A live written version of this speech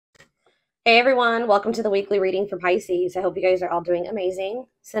Hey everyone, welcome to the weekly reading for Pisces. I hope you guys are all doing amazing.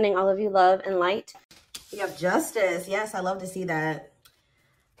 Sending all of you love and light. We have justice. Yes, I love to see that.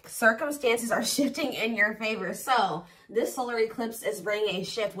 Circumstances are shifting in your favor. So this solar eclipse is bringing a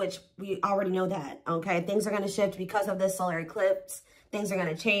shift, which we already know that, okay? Things are going to shift because of this solar eclipse. Things are going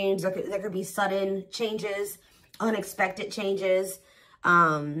to change. There could be sudden changes, unexpected changes,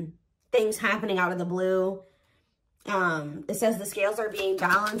 things happening out of the blue. It says the scales are being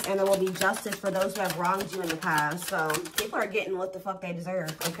balanced and there will be justice for those who have wronged you in the past. So people are getting what the fuck they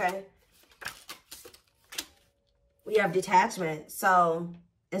deserve, okay? We have detachment. So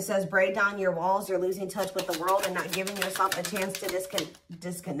it says break down your walls. You're losing touch with the world and not giving yourself a chance to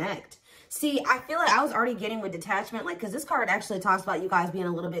disconnect. See, I feel like I was already getting with detachment, like, because this card actually talks about you guys being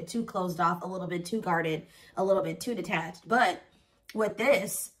a little bit too closed off, a little bit too guarded, a little bit too detached. But with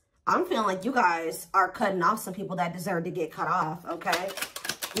this, I'm feeling like you guys are cutting off some people that deserve to get cut off, okay?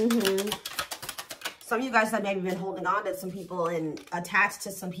 Some of you guys have maybe been holding on to some people and attached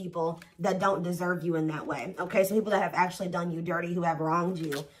to some people that don't deserve you in that way, okay? Some people that have actually done you dirty, who have wronged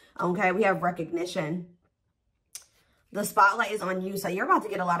you, okay? We have recognition. The spotlight is on you, so you're about to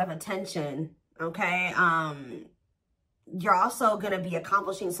get a lot of attention, okay? You're also going to be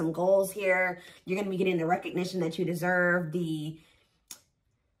accomplishing some goals here. You're going to be getting the recognition that you deserve.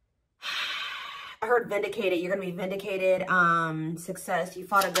 I heard vindicated. You're going to be vindicated. Success. You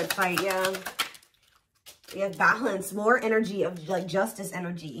fought a good fight, yeah. We have balance. More energy of, like, justice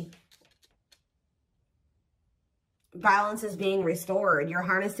energy. Balance is being restored. You're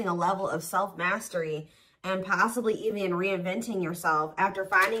harnessing a level of self-mastery and possibly even reinventing yourself after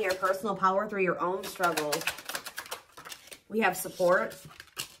finding your personal power through your own struggles. We have support.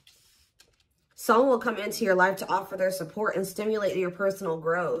 Someone will come into your life to offer their support and stimulate your personal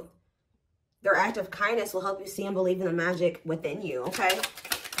growth. Their act of kindness will help you see and believe in the magic within you, okay?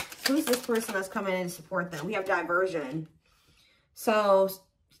 Who's this person that's coming in to support them? We have diversion. So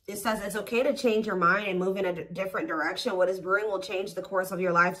it says it's okay to change your mind and move in a different direction. What is brewing will change the course of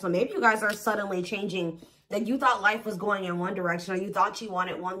your life. So maybe you guys are suddenly changing. That you thought life was going in one direction, or you thought you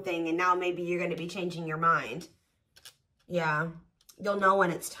wanted one thing, and now maybe you're going to be changing your mind. Yeah. You'll know when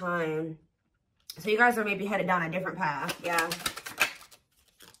it's time. So you guys are maybe headed down a different path. Yeah.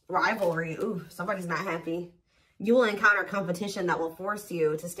 Rivalry. Ooh, somebody's not happy. You will encounter competition that will force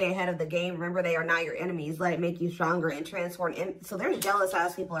you to stay ahead of the game. Remember, they are not your enemies. Let it make you stronger and transform. So there's jealous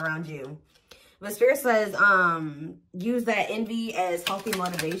ass people around you. But Spirit says, use that envy as healthy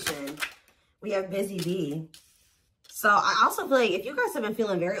motivation. We have busy bee. So I also feel like if you guys have been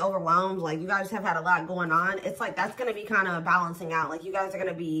feeling very overwhelmed, like you guys have had a lot going on, it's like that's going to be kind of balancing out. Like you guys are going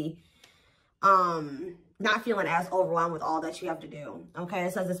to be not feeling as overwhelmed with all that you have to do. Okay,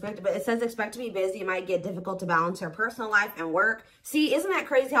 it says expect to be busy. It might get difficult to balance your personal life and work. See, isn't that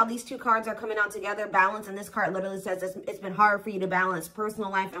crazy how these two cards are coming out together? Balance, and this card literally says it's been hard for you to balance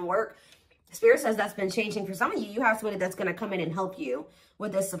personal life and work. Spirit says that's been changing. For some of you, you have somebody that's going to come in and help you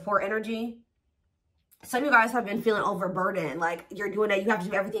with this support energy. Some of you guys have been feeling overburdened, like you're doing it, you have to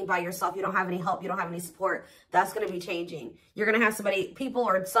do everything by yourself. You don't have any help. You don't have any support. That's going to be changing. You're going to have somebody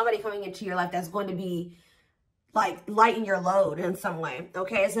coming into your life that's going to be like lighten your load in some way.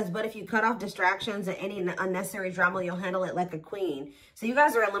 Okay, it says, but if you cut off distractions and any unnecessary drama, you'll handle it like a queen. So you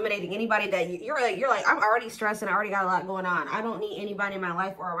guys are eliminating anybody that you're like, I'm already stressed and I already got a lot going on. I don't need anybody in my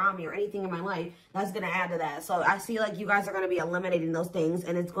life or around me or anything in my life that's going to add to that. So I see like you guys are going to be eliminating those things,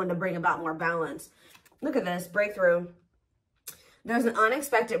 and it's going to bring about more balance. Look at this breakthrough. There's an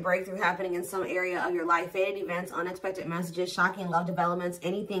unexpected breakthrough happening in some area of your life. Fated events, unexpected messages, shocking love developments,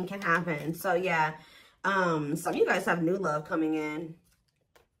 anything can happen. So yeah, some of you guys have new love coming in.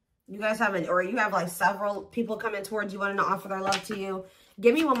 You guys haven't, or you have like several people coming towards you wanting to offer their love to you.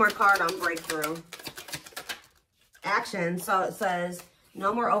 Give me one more card on breakthrough. Action. So it says,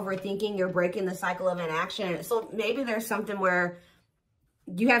 no more overthinking. You're breaking the cycle of inaction. So maybe there's something where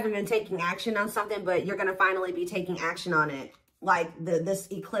you haven't been taking action on something, but you're going to finally be taking action on it. Like this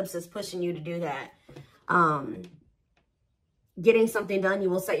eclipse is pushing you to do that. Getting something done, you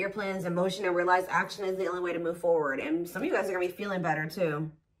will set your plans in motion and realize action is the only way to move forward. And some of you guys are going to be feeling better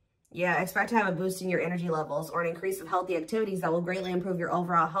too. Yeah, expect to have a boost in your energy levels or an increase of healthy activities that will greatly improve your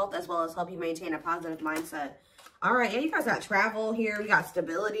overall health as well as help you maintain a positive mindset. All right, and you guys got travel here. We got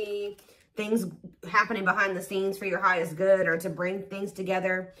stability. Things happening behind the scenes for your highest good or to bring things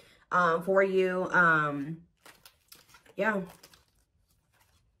together for you. Yeah.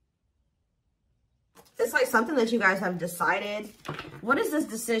 It's like something that you guys have decided. What is this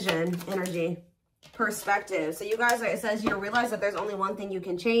decision energy? Perspective. So you guys, it says you realize that there's only one thing you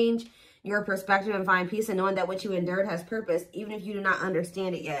can change. Your perspective and find peace in knowing that what you endured has purpose, even if you do not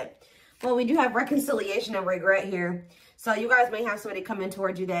understand it yet. Well, we do have reconciliation and regret here. So you guys may have somebody come in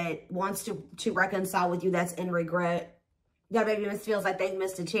towards you that wants to reconcile with you that's in regret. That maybe feels like they've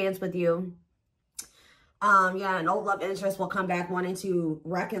missed a chance with you. Yeah, an old love interest will come back wanting to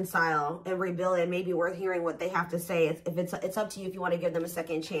reconcile and rebuild. It may be worth hearing what they have to say. If it's up to you if you want to give them a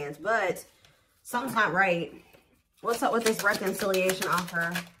second chance. But something's not right. What's up with this reconciliation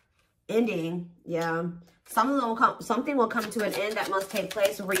offer? Ending. Yeah. Something will come to an end that must take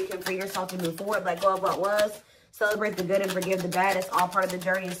place where you can free yourself to move forward, let go of what was, celebrate the good and forgive the bad. It's all part of the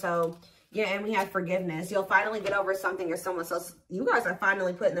journey. So yeah, and we have forgiveness. You'll finally get over something or someone. So you guys are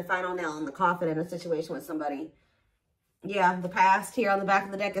finally putting the final nail in the coffin in a situation with somebody. Yeah, the past here on the back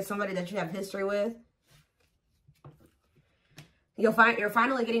of the deck is somebody that you have history with. You're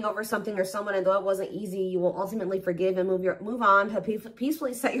finally getting over something or someone, and though it wasn't easy, you will ultimately forgive and move on to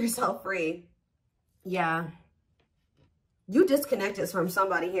peacefully set yourself free. Yeah. You disconnected from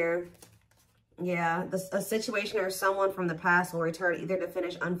somebody here. Yeah, a situation or someone from the past will return either to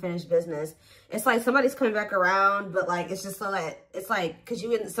finish unfinished business. It's like somebody's coming back around, but like it's just so that it's like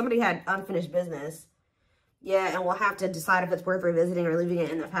because somebody had unfinished business. Yeah, and we'll have to decide if it's worth revisiting or leaving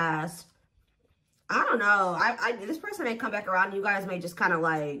it in the past. I don't know. This person may come back around. And you guys may just kind of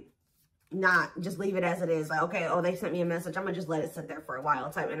like not just leave it as it is. Like, okay, oh, they sent me a message. I'm gonna just let it sit there for a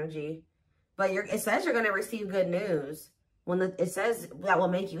while type energy. But it says you're gonna receive good news. It says that will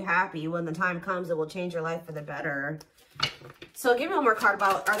make you happy. When the time comes, it will change your life for the better. So give me one more card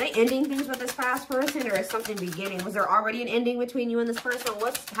about, are they ending things with this past person or is something beginning? Was there already an ending between you and this person?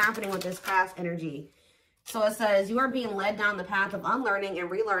 What's happening with this past energy? So it says you are being led down the path of unlearning and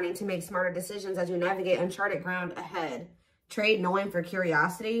relearning to make smarter decisions as you navigate uncharted ground ahead. Trade knowing for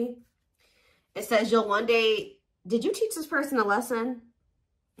curiosity. It says you'll one day, did you teach this person a lesson?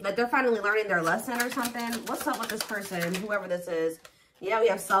 Like they're finally learning their lesson or something. What's up with this person, whoever this is? Yeah, we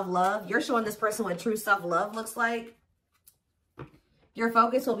have self-love. You're showing this person what true self-love looks like. Your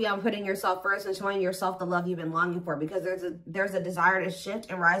focus will be on putting yourself first and showing yourself the love you've been longing for because there's a desire to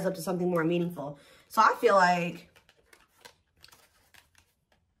shift and rise up to something more meaningful. So I feel like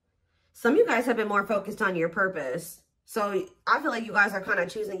some of you guys have been more focused on your purpose. So I feel like you guys are kind of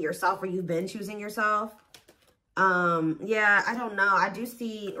choosing yourself or you've been choosing yourself. Yeah, I don't know. I do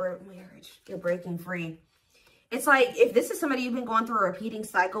see, or marriage, you're breaking free. It's like, if this is somebody you've been going through a repeating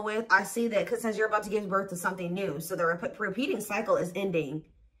cycle with, I see that because it says you're about to give birth to something new. So the repeating cycle is ending.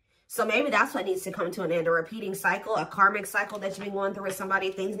 So maybe that's what needs to come to an end. A repeating cycle, a karmic cycle that you've been going through with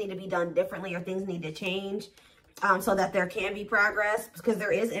somebody. Things need to be done differently or things need to change so that there can be progress. Because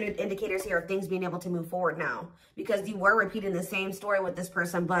there is indicators here of things being able to move forward now. Because you were repeating the same story with this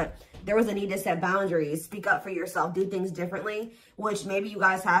person, but there was a need to set boundaries, speak up for yourself, do things differently, which maybe you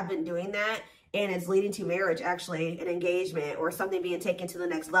guys have been doing that. And it's leading to marriage, actually, an engagement or something being taken to the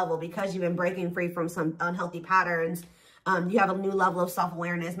next level because you've been breaking free from some unhealthy patterns. You have a new level of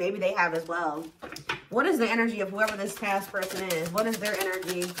self-awareness. Maybe they have as well. What is the energy of whoever this past person is? What is their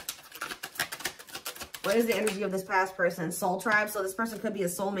energy? What is the energy of this past person? Soul tribe. So this person could be a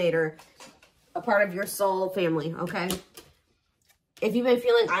soulmate or a part of your soul family, okay? If you've been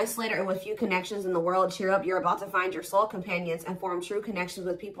feeling isolated or with few connections in the world, cheer up. You're about to find your soul companions and form true connections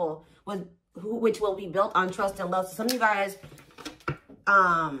with people which will be built on trust and love. So some of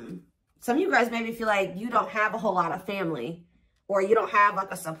you guys maybe feel like you don't have a whole lot of family or you don't have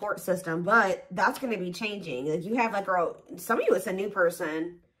like a support system, but that's going to be changing. Like you have like some of you, it's a new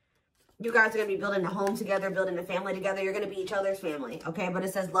person. You guys are going to be building a home together, building a family together. You're going to be each other's family, okay? But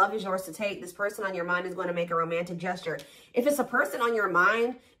it says love is yours to take. This person on your mind is going to make a romantic gesture. If it's a person on your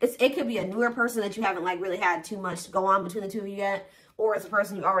mind, it could be a newer person that you haven't like really had too much go on between the two of you yet, or it's a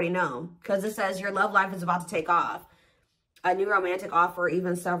person you already know because it says your love life is about to take off. A new romantic offer,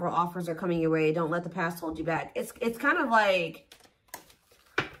 even several offers are coming your way. Don't let the past hold you back. It's kind of like,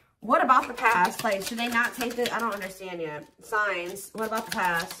 what about the past? Like, should they not take this? I don't understand yet. Signs. What about the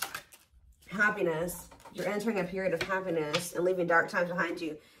past? Happiness. You're entering a period of happiness and leaving dark times behind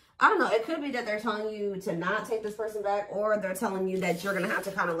you. I don't know. It could be that they're telling you to not take this person back, or they're telling you that you're going to have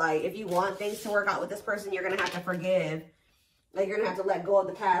to kind of like, if you want things to work out with this person, you're going to have to forgive. Like, you're going to have to let go of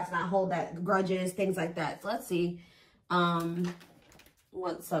the past, not hold that grudges, things like that. So let's see.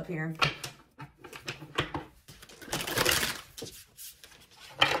 What's up here?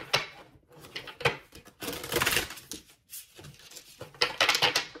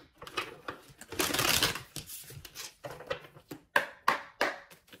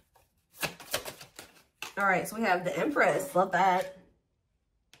 All right, so we have the Empress. Love that.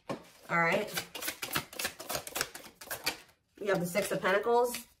 All right. We have the Six of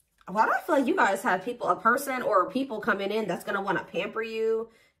Pentacles. Why do I feel like you guys have people, a person or people coming in that's going to want to pamper you,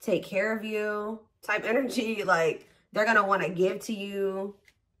 take care of you type energy. Like, they're going to want to give to you,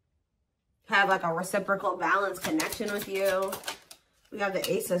 have like a reciprocal balance connection with you. We have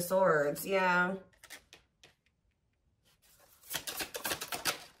the Ace of Swords. Yeah.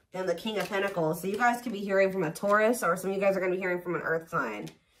 And the King of Pentacles. So you guys could be hearing from a Taurus, or some of you guys are going to be hearing from an Earth sign.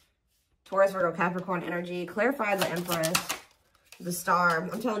 Taurus, Virgo, Capricorn energy. Clarify the Empress, the Star.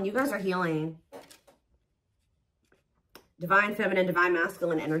 I'm telling you, you guys are healing. Divine Feminine, Divine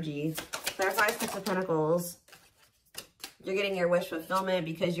Masculine energy. Clarify Six of Pentacles. You're getting your wish fulfillment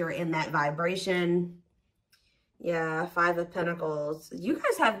because you're in that vibration. Yeah, Five of Pentacles. You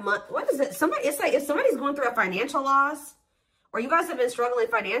guys have, what is it? It's like if somebody's going through a financial loss, or you guys have been struggling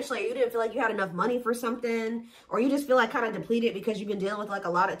financially, or you didn't feel like you had enough money for something, or you just feel like kind of depleted because you've been dealing with like a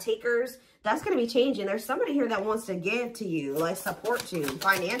lot of takers, that's going to be changing. There's somebody here that wants to give to you, like support you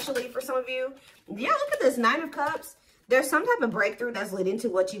financially for some of you. Yeah, look at this, Nine of Cups. There's some type of breakthrough that's leading to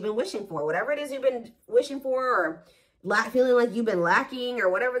what you've been wishing for. Whatever it is you've been wishing for, or feeling like you've been lacking, or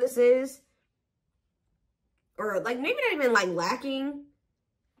whatever this is. Or like maybe not even like lacking.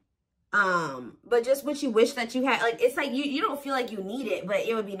 But just what you wish that you had. Like, it's like you don't feel like you need it, but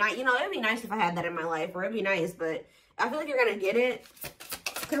it would be nice. You know, it would be nice if I had that in my life, or it'd be nice, but I feel like you're going to get it.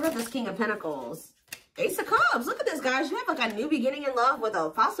 What about this King of Pentacles? Ace of Cups. Look at this, guys. You have like a new beginning in love with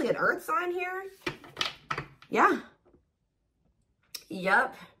possibly an Earth sign here. Yeah.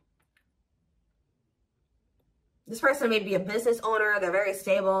 Yep. This person may be a business owner. They're very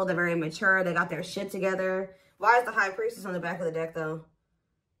stable. They're very mature. They got their shit together. Why is the High Priestess on the back of the deck, though?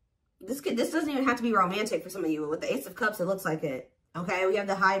 This doesn't even have to be romantic for some of you. With the Ace of Cups, it looks like it. Okay, we have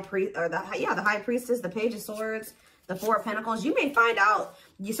the High Priestess, the Page of Swords, the Four of Pentacles. You may find out,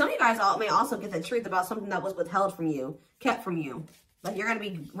 some of you guys may also get the truth about something that was withheld from you, kept from you. Like, you're going to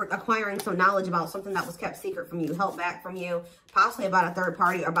be acquiring some knowledge about something that was kept secret from you, held back from you, possibly about a third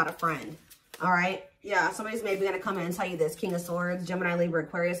party or about a friend. All right? Yeah, somebody's maybe going to come in and tell you this. King of Swords, Gemini, Libra,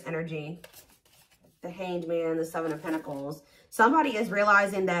 Aquarius energy. The Hanged Man, the Seven of Pentacles. Somebody is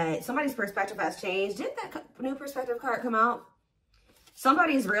realizing that somebody's perspective has changed. Didn't that new perspective card come out?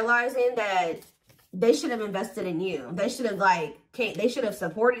 Somebody's realizing that they should have invested in you. They should have they should have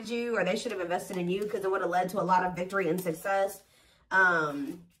supported you, or they should have invested in you, because it would have led to a lot of victory and success. I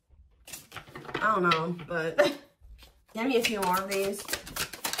don't know, but give me a few more of these.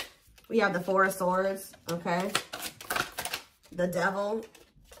 We have the Four of Swords, okay? The Devil.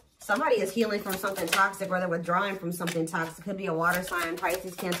 Somebody is healing from something toxic, or they're withdrawing from something toxic. Could be a water sign,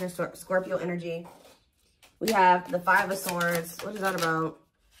 Pisces, Cancer, Scorpio energy. We have the Five of Swords. What is that about?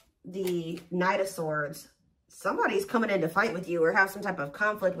 The Knight of Swords. Somebody's coming in to fight with you, or have some type of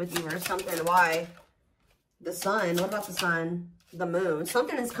conflict with you, or something. Why? The Sun. What about the Sun? The Moon.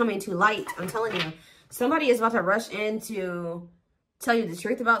 Something is coming to light. I'm telling you. Somebody is about to rush in to tell you the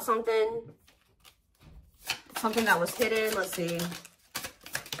truth about something. Something that was hidden. Let's see.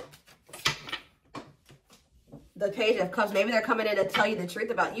 The Page of Cups. Maybe they're coming in to tell you the truth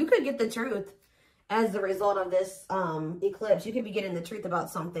about. You could get the truth as the result of this eclipse. You could be getting the truth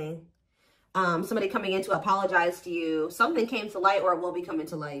about something. Somebody coming in to apologize to you. Something came to light, or it will be coming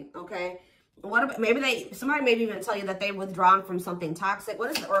to light. Okay. What about, somebody maybe even tell you that they've withdrawn from something toxic.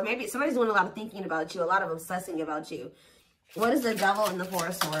 What is it? Or maybe somebody's doing a lot of thinking about you, a lot of obsessing about you. What is the Devil and the Four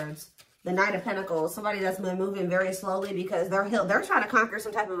of Swords? The Knight of Pentacles. Somebody that's been moving very slowly because they're trying to conquer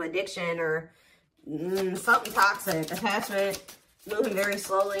some type of addiction, or something toxic. Attachment. Moving very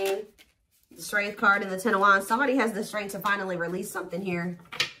slowly. The Strength card and the Ten of Wands. Somebody has the strength to finally release something here.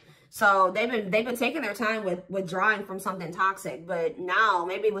 So they've been taking their time with withdrawing from something toxic, but now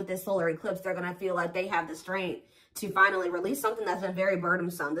maybe with this solar eclipse, they're gonna feel like they have the strength to finally release something that's been very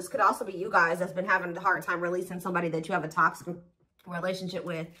burdensome. This could also be you guys that's been having a hard time releasing somebody that you have a toxic relationship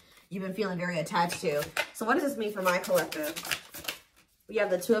with. You've been feeling very attached to. So what does this mean for my collective? We have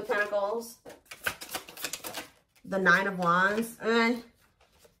the Two of Pentacles, the Nine of Wands, and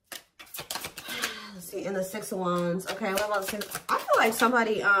the Six of Wands. Okay, what about the Six? I feel like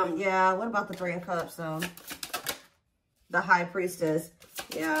somebody, yeah, what about the Three of Cups, though? The High Priestess,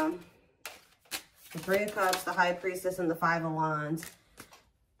 yeah. The Three of Cups, the High Priestess, and the Five of Wands.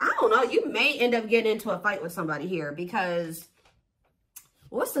 I don't know, you may end up getting into a fight with somebody here, because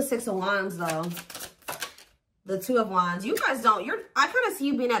what's the Six of Wands, though? The Two of Wands. You guys don't, I kind of see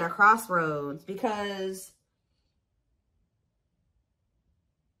you being at a crossroads, because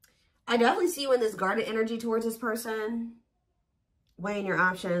I definitely see you in this guarded energy towards this person. Weighing your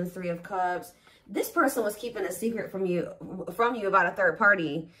options. Three of Cups. This person was keeping a secret from you about a third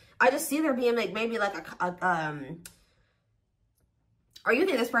party. I just see there being like maybe like Or you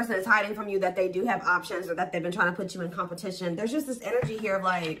think this person is hiding from you that they do have options or that they've been trying to put you in competition. There's just this energy here of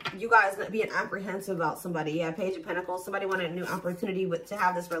like you guys being apprehensive about somebody. Yeah, Page of Pentacles. Somebody wanted a new opportunity to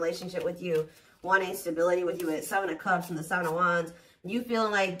have this relationship with you. Wanting stability with you at 7 of Cups and the 7 of Wands. You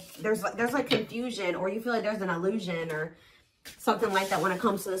feeling like there's like confusion, or you feel like there's an illusion or something like that when it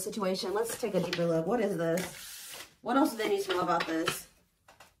comes to the situation. Let's take a deeper look. What is this? What else do they need to know about this?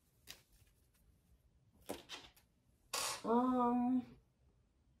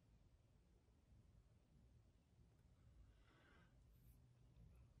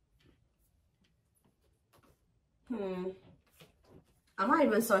 I'm not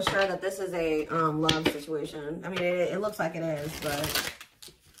even so sure that this is a love situation. I mean, it looks like it is, but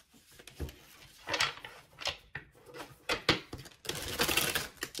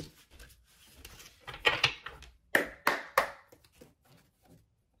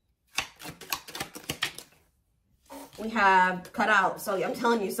we have cut out. So I'm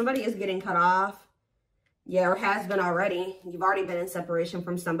telling you, somebody is getting cut off. Yeah, or has been already. You've already been in separation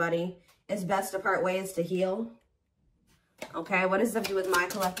from somebody. It's best to part ways to heal. Okay, what does that do with my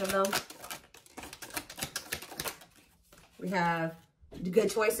collective, though? We have the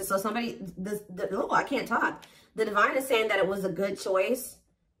good choices. So somebody, oh, I can't talk. The divine is saying that it was a good choice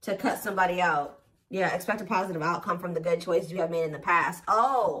to cut somebody out. Yeah, expect a positive outcome from the good choices you have made in the past.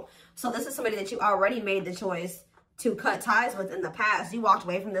 Oh, so this is somebody that you already made the choice to cut ties with in the past. You walked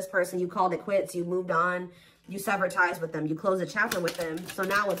away from this person. You called it quits. You moved on. You severed ties with them. You closed a chapter with them. So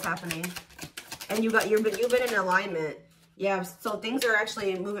now what's happening? And you've been in alignment. Yeah, so things are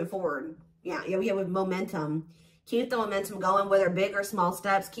actually moving forward. Yeah, we have momentum. Keep the momentum going, whether big or small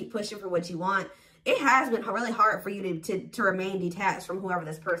steps. Keep pushing for what you want. It has been really hard for you to remain detached from whoever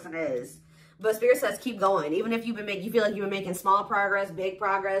this person is. But Spirit says keep going. Even if you feel like you've been making small progress, big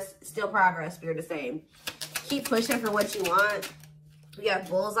progress, still progress, Spirit is saying. Keep pushing for what you want. We have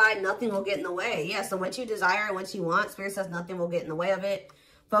bullseye. Nothing will get in the way. Yeah, so what you desire and what you want, Spirit says nothing will get in the way of it.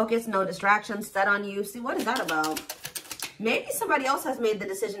 Focus, no distractions set on you. See, what is that about? Maybe somebody else has made the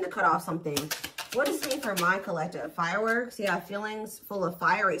decision to cut off something. What does this mean for my collective? Fireworks? Yeah, feelings full of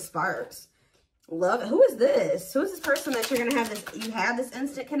fiery sparks. Love. Who is this? Who is this person that you're going to have you have this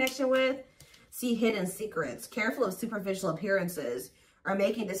instant connection with? See hidden secrets. Careful of superficial appearances. Or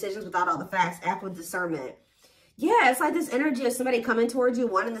making decisions without all the facts. Act with discernment. Yeah, it's like this energy of somebody coming towards you,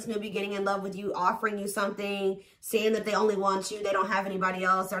 wanting this new beginning in love with you, offering you something, saying that they only want you, they don't have anybody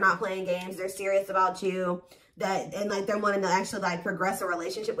else, they're not playing games, they're serious about you, and like they're wanting to actually like progress a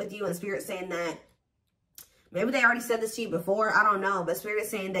relationship with you, and Spirit saying that, maybe they already said this to you before, I don't know, but Spirit is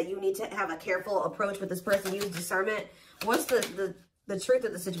saying that you need to have a careful approach with this person, use discernment. What's the truth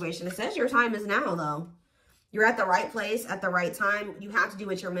of the situation? It says your time is now, though. You're at the right place at the right time. You have to do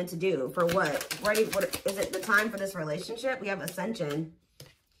what you're meant to do. For what? What is it the time for this relationship? We have ascension.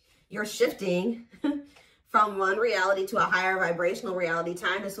 You're shifting from one reality to a higher vibrational reality.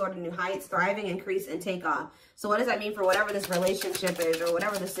 Time to soar to new heights, thriving, increase, and take off. So what does that mean for whatever this relationship is or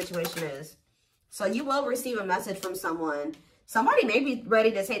whatever this situation is? So you will receive a message from someone. Somebody may be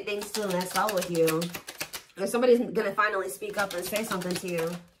ready to take things to the next level with you. Or somebody's going to finally speak up and say something to you.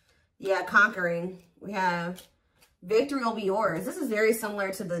 Yeah, conquering. We have victory will be yours. This is very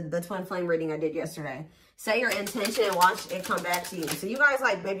similar to the twin flame reading I did yesterday. Say your intention and watch it come back to you. So you guys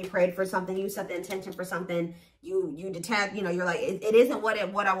like maybe prayed for something. You set the intention for something. You detach, you know, you're like, it isn't what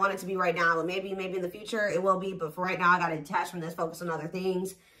I want it to be right now. But maybe in the future it will be. But for right now, I got to detach from this, focus on other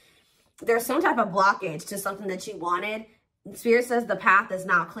things. There's some type of blockage to something that you wanted. Spirit says the path is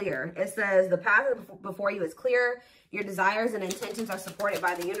now clear. It says the path before you is clear. Your desires and intentions are supported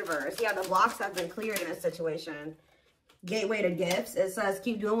by the universe. Yeah, the blocks have been cleared in this situation. Gateway to gifts. It says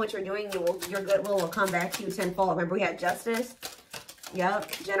keep doing what you're doing. Your goodwill will come back to you tenfold. Remember, we had justice.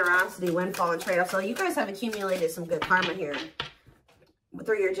 Yep. Generosity, windfall, and trade-off. So you guys have accumulated some good karma here.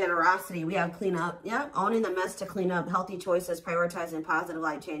 Through your generosity, we have cleanup. Yep. Owning the mess to clean up. Healthy choices. Prioritizing positive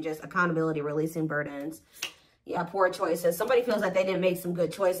life changes. Accountability. Releasing burdens. Yeah, poor choices. Somebody feels like they didn't make some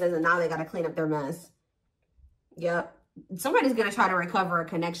good choices and now they got to clean up their mess. Yep. Somebody's going to try to recover a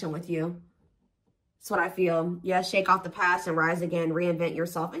connection with you. That's what I feel. Yeah, shake off the past and rise again. Reinvent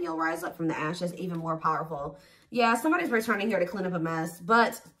yourself and you'll rise up from the ashes even more powerful. Yeah, somebody's returning here to clean up a mess.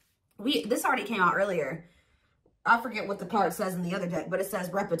 But this already came out earlier. I forget what the card says in the other deck, but it says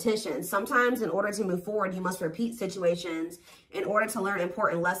repetition. Sometimes in order to move forward, you must repeat situations in order to learn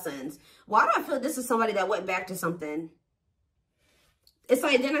important lessons. Why do I feel like this is somebody that went back to something? It's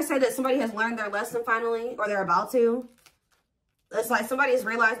like, didn't I say that somebody has learned their lesson finally, or they're about to? It's like somebody's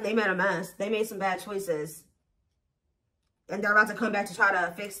realized they made a mess. They made some bad choices. And they're about to come back to try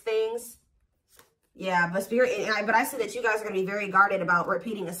to fix things. Yeah, but but I see that you guys are going to be very guarded about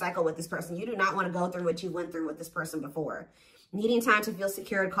repeating a cycle with this person. You do not want to go through what you went through with this person before. Needing time to feel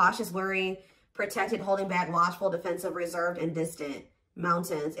secured, cautious, worrying, protected, holding back, watchful, defensive, reserved, and distant.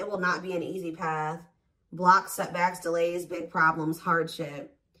 Mountains. It will not be an easy path. Blocks, setbacks, delays, big problems,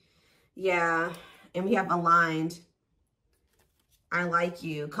 hardship. Yeah, and we have aligned. I like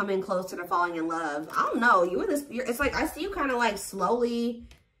you. Coming closer to falling in love. I don't know. It's like I see you kind of like slowly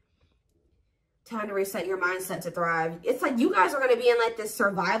time to reset your mindset to thrive. It's like you guys are going to be in like this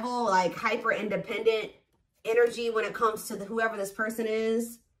survival, like hyper independent energy when it comes to whoever this person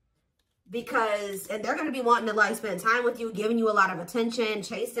is. And they're going to be wanting to like spend time with you, giving you a lot of attention,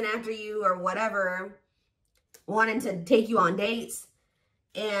 chasing after you or whatever, wanting to take you on dates.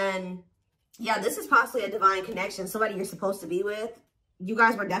 And yeah, this is possibly a divine connection, somebody you're supposed to be with. You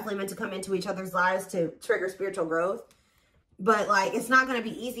guys were definitely meant to come into each other's lives to trigger spiritual growth. But like, it's not going to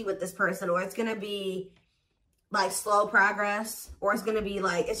be easy with this person, or it's going to be like slow progress, or it's going to be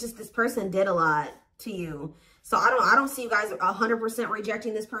like, it's just this person did a lot to you. So I don't see you guys 100%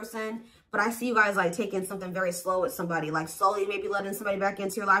 rejecting this person, but I see you guys like taking something very slow with somebody, like slowly maybe letting somebody back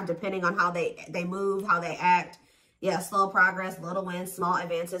into your life, depending on how they move, how they act. Yeah, slow progress, little wins, small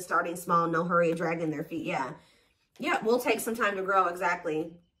advances, starting small, no hurry, dragging their feet. Yeah, we'll take some time to grow,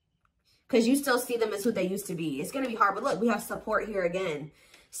 exactly. Because you still see them as who they used to be. It's going to be hard, but look, we have support here again.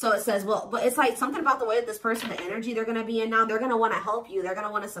 So it says, well, but it's like something about the way that this person, the energy they're going to be in now, they're going to want to help you. They're going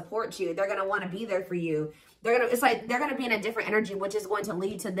to want to support you. They're going to want to be there for you. It's like they're going to be in a different energy, which is going to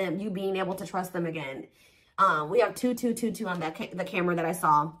lead to them, you being able to trust them again. We have 2222 on the camera that I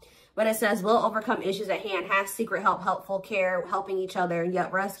saw. But it says, we'll overcome issues at hand, have secret help, helpful care, helping each other,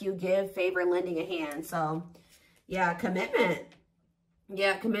 yet rescue, give, favor, lending a hand. So, yeah, commitment.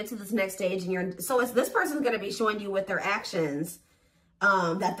 Yeah, commit to this next stage. So this person's going to be showing you with their actions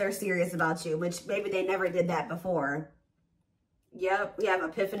that they're serious about you, which maybe they never did that before. Yep, we have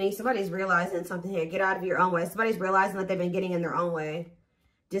epiphany. Somebody's realizing something here. Get out of your own way. Somebody's realizing that they've been getting in their own way.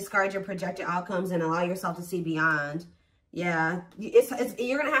 Discard your projected outcomes and allow yourself to see beyond. Yeah,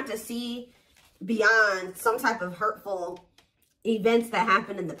 you're going to have to see beyond some type of hurtful events that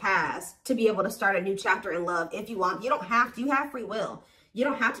happened in the past to be able to start a new chapter in love if you want. You don't have to. You have free will. You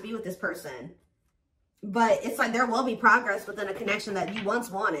don't have to be with this person. But it's like there will be progress within a connection that you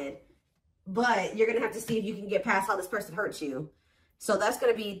once wanted. But you're going to have to see if you can get past how this person hurts you. So that's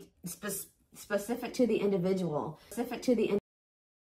going to be specific to the individual. Specific to the